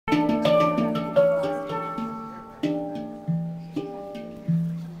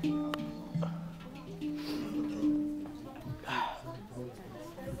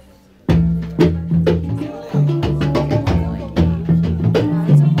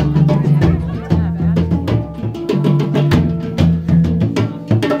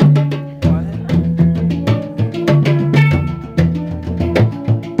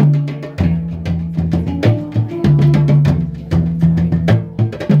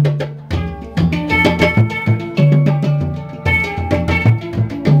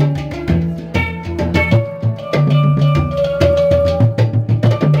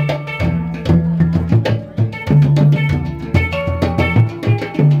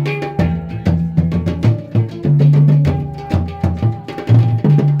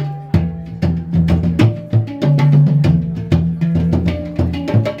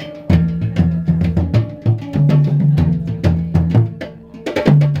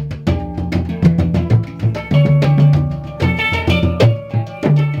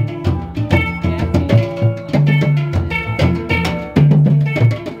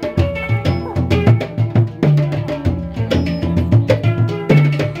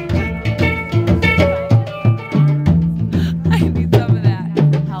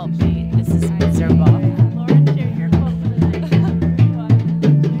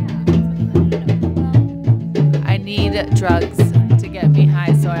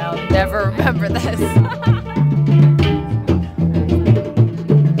for this.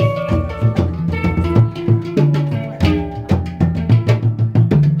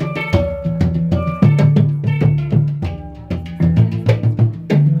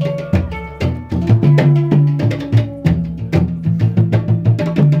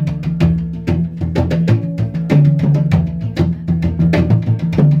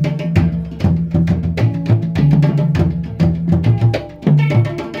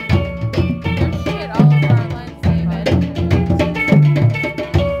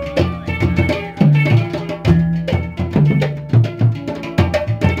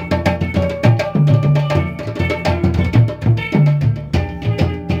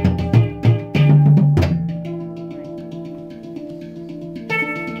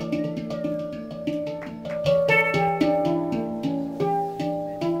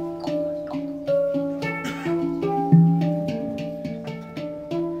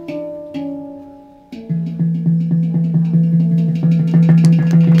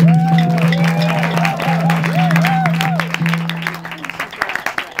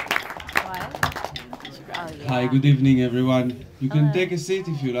 Hi, good evening everyone. You can take a seat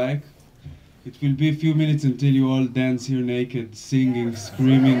if you like. It will be a few minutes until you all dance here naked, singing,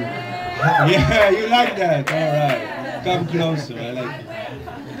 screaming. Yeah, you like that? Alright. Come closer, I like it.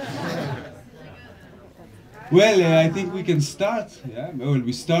 Well, I think we can start. Yeah, well,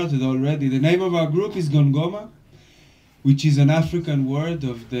 we started already. The name of our group is Gongoma, which is an African word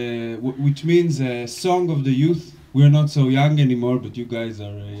of which means song of the youth. We're not so young anymore, but you guys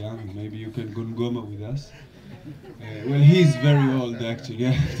are young. Maybe you can Gongoma with us. Well, he's very old, actually,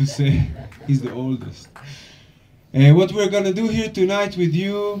 I have to say. He's the oldest. What we're gonna do here tonight with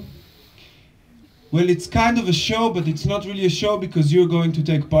you, well, it's kind of a show, but it's not really a show because you're going to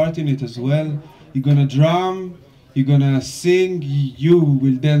take part in it as well. You're gonna drum, you're gonna sing, you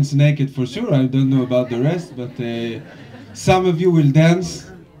will dance naked for sure. I don't know about the rest, but some of you will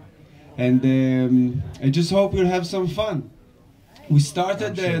dance. And I just hope we'll have some fun. We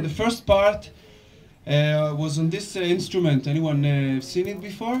started, the first part was on this instrument. Anyone seen it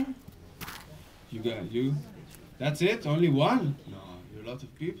before? You? That's it? Only one? No, you're a lot of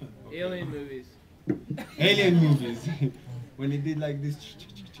people. Okay. Alien movies. Alien movies. When he did like this.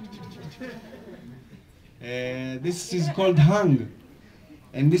 This is called hung.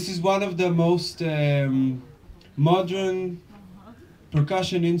 And this is one of the most modern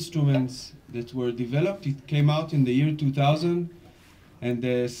percussion instruments that were developed. It came out in the year 2000. And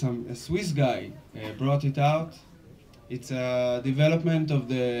a Swiss guy brought it out. It's a development of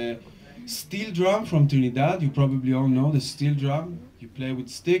the steel drum from Trinidad. You probably all know the steel drum. You play with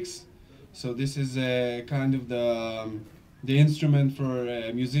sticks. So this is kind of the instrument for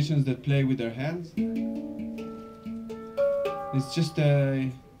musicians that play with their hands. It's just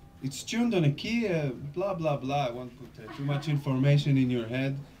it's tuned on a key. Blah blah blah. I won't put too much information in your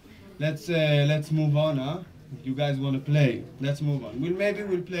head. Let's move on, huh? You guys want to play? Let's move on. Maybe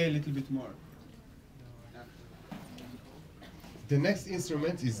we'll play a little bit more. The next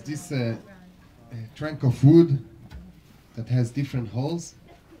instrument is this trunk of wood that has different holes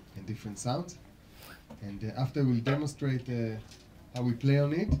and different sounds. And after we'll demonstrate how we play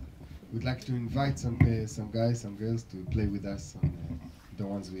on it, we'd like to invite some guys, some girls to play with us on the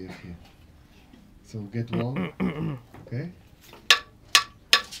ones we have here. So get warm, okay?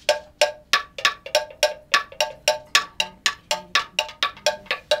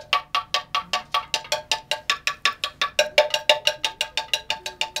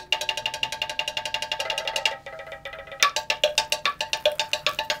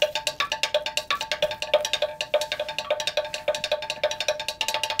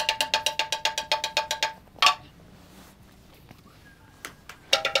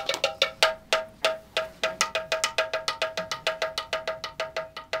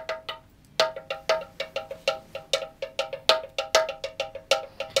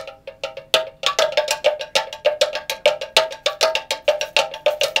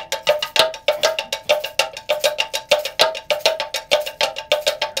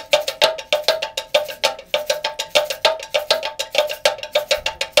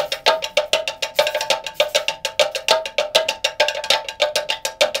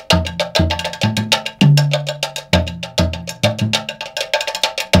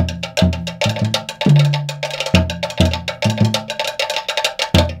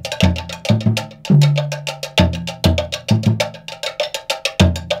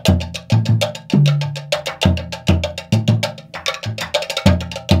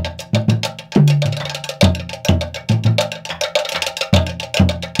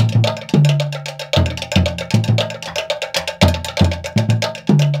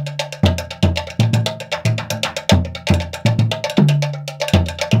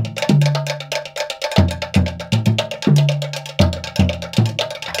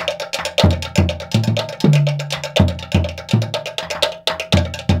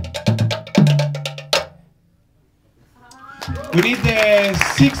 We need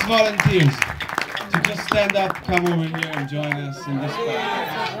 6 volunteers to just stand up, come over here and join us in this part.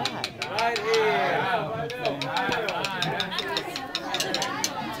 Right here.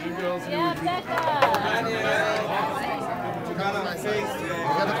 Yeah, Becca.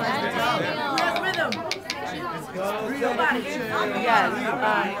 Yes.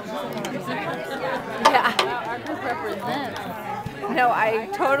 Yeah. Our group represents. No, I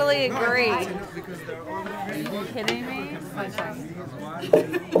totally agree. Are you kidding me? 6,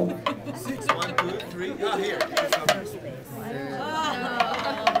 1, 2, 3. Ah, here.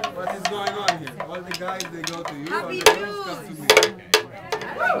 What is going on here? All the guys, they go to you, all the girls come to me.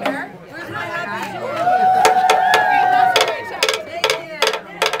 Where's my happy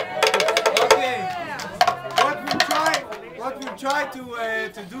Okay. What we try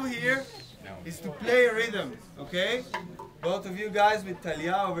to do here is to play a rhythm, okay? Both of you guys with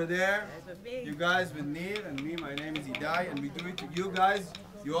Talia over there, you guys with Nir, and me, my name is Idai, and we do it. You guys,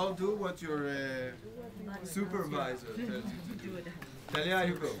 you all do what your supervisor tells you to do. Talia,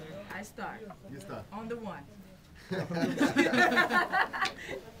 you go. I start. You start. On the one. Here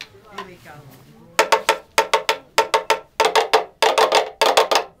we go.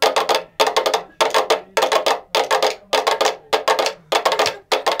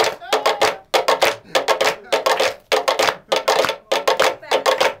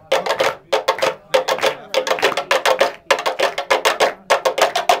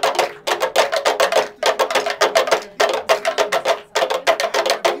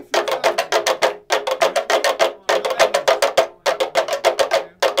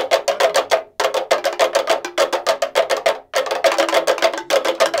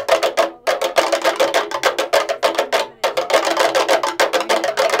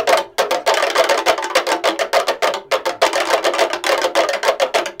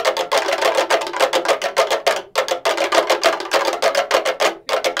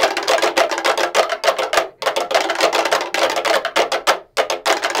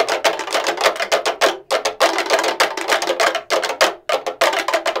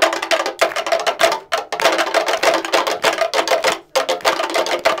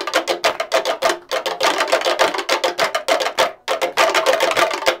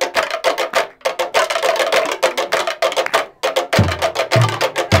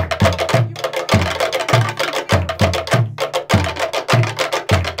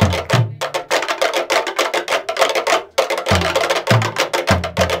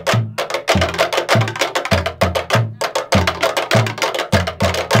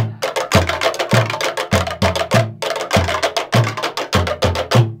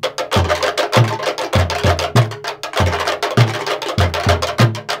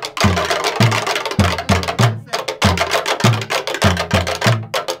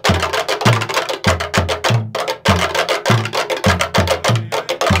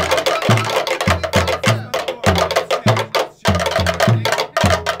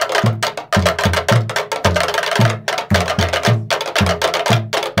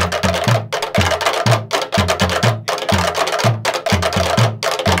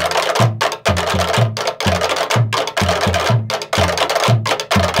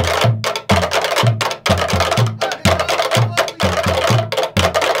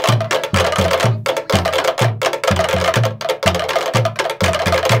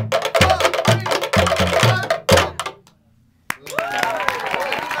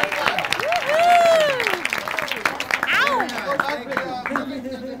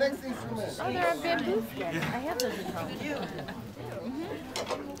 Oh, they're a bamboo stick. I have those at home.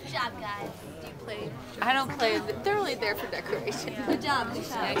 Good job, guys. Do you play? I don't play. They're only there for decoration. Good job. Good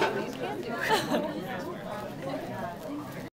job. You can do it.